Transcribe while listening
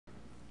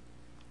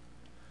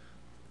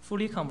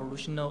Fully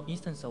convolutional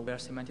instance-aware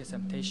semantic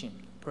segmentation,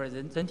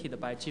 presented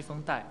by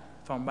Jifeng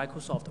from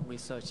Microsoft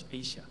Research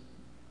Asia.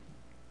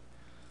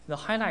 The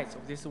highlights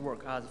of this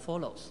work are as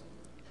follows.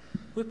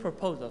 We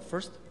propose the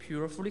first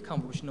pure fully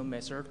convolutional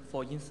method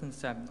for instance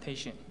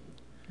segmentation.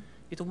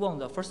 It won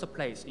the first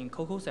place in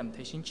COCO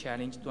Segmentation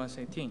Challenge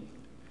 2018.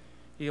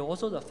 It is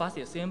also the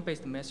fastest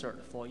CN-based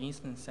method for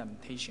instance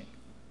segmentation.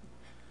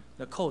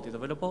 The code is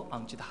available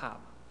on GitHub.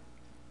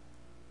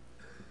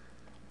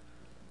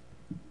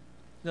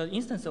 The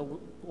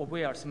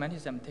instance-aware semantic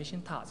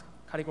segmentation task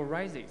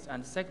categorizes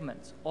and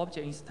segments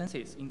object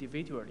instances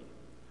individually.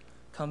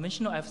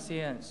 Conventional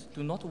FCNs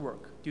do not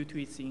work due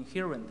to its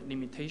inherent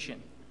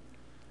limitation.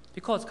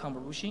 Because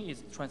convolution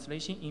is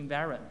translation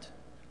invariant,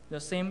 the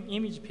same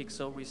image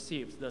pixel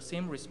receives the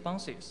same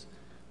responses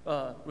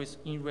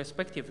in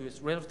respective to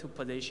its relative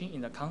position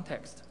in the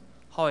context.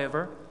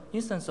 However,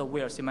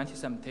 instance-aware semantic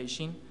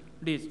segmentation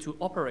leads to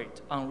operate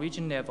on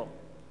region level,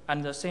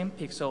 and the same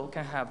pixel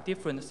can have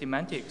different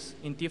semantics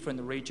in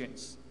different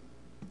regions.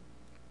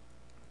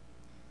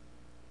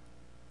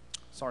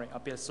 Sorry, a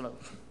bit slow.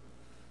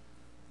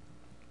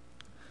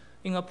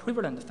 In a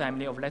prevalent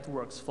family of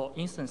networks for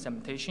instance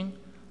segmentation,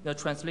 the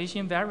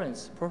translation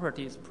variance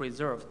property is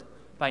preserved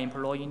by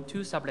employing two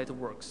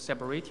subnetworks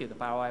separated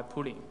by OI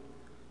pooling.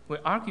 We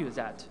argue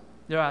that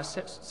there are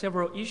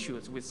several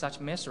issues with such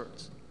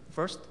methods.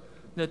 First,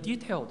 the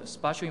detailed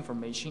spatial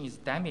information is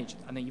damaged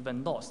and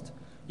even lost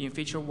in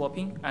feature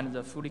warping and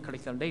the fully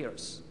collected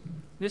layers.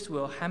 This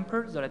will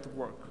hamper the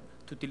network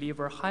to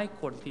deliver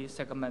high-quality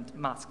segment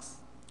masks.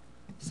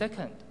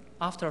 Second,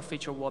 after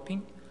feature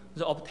warping,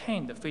 the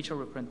obtained feature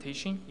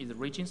representation is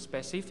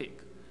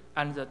region-specific,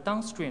 and the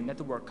downstream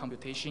network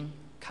computation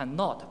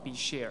cannot be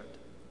shared.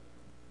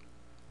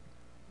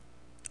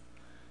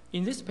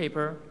 In this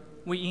paper,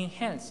 we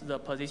enhance the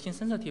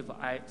position-sensitive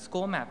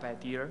score map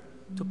idea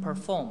to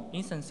perform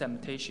instance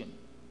segmentation.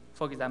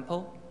 For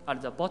example,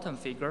 at the bottom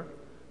figure,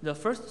 the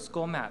first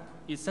score map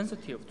is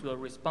sensitive to the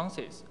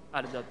responses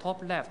at the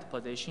top left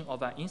position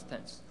of an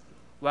instance,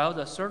 while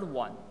the third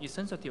one is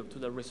sensitive to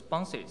the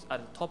responses at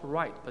the top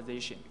right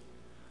position.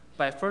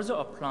 By further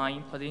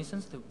applying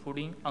position-sensitive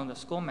pooling on the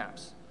score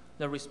maps,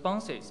 the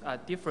responses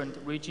at different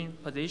region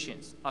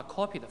positions are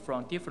copied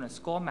from different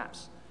score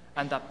maps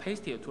and are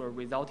pasted to a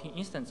resulting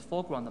instance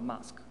foreground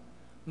mask.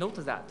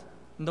 Note that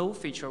no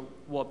feature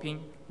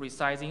warping,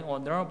 resizing, or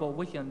learnable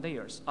weighted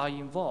layers are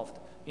involved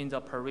in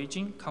the per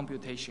region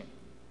computation.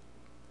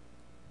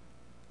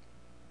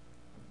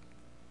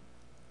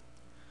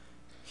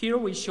 Here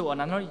we show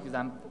another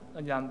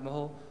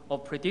example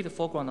of predicted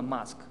foreground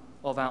mask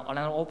of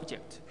another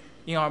object.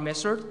 In our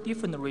method,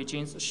 different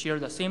regions share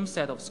the same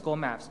set of score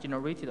maps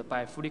generated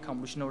by fully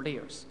convolutional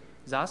layers.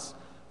 Thus,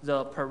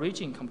 the per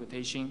region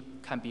computation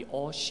can be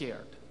all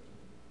shared.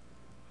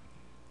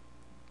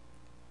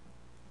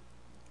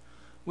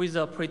 With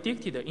the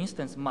predicted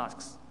instance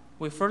masks,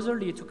 we further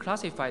need to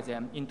classify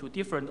them into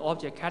different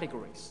object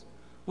categories.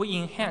 We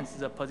enhance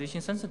the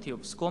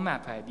position-sensitive score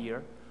map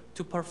idea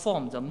to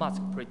perform the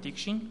mask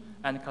prediction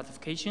and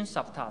classification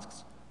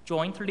subtasks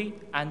jointly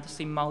and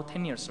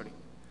simultaneously.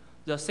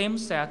 The same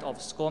set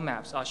of score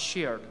maps are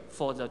shared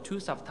for the two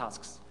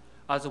subtasks,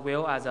 as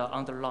well as the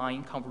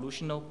underlying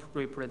convolutional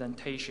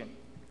representation.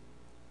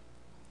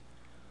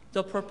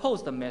 The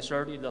proposed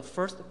method is the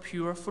first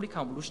pure fully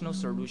convolutional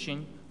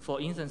solution for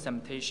instance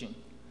segmentation.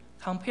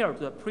 Compared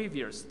to the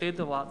previous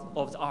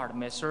state-of-the-art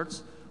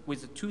methods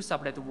with two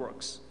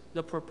subnetworks,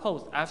 the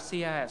proposed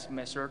FCNs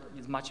method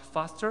is much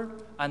faster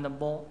and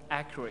more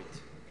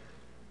accurate.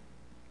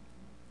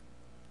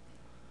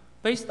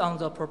 Based on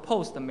the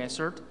proposed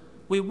method,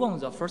 we won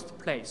the first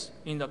place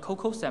in the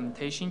COCO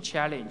Segmentation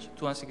Challenge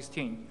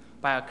 2016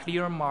 by a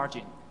clear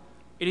margin.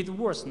 It is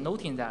worth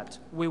noting that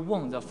we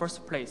won the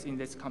first place in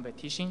this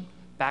competition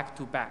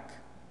back-to-back.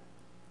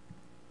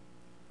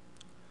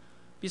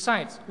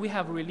 Besides, we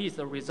have released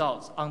the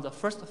results on the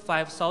first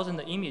 5,000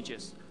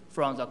 images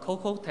from the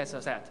COCO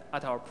testset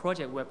at our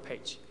project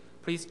webpage.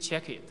 Please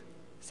check it.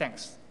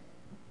 Thanks.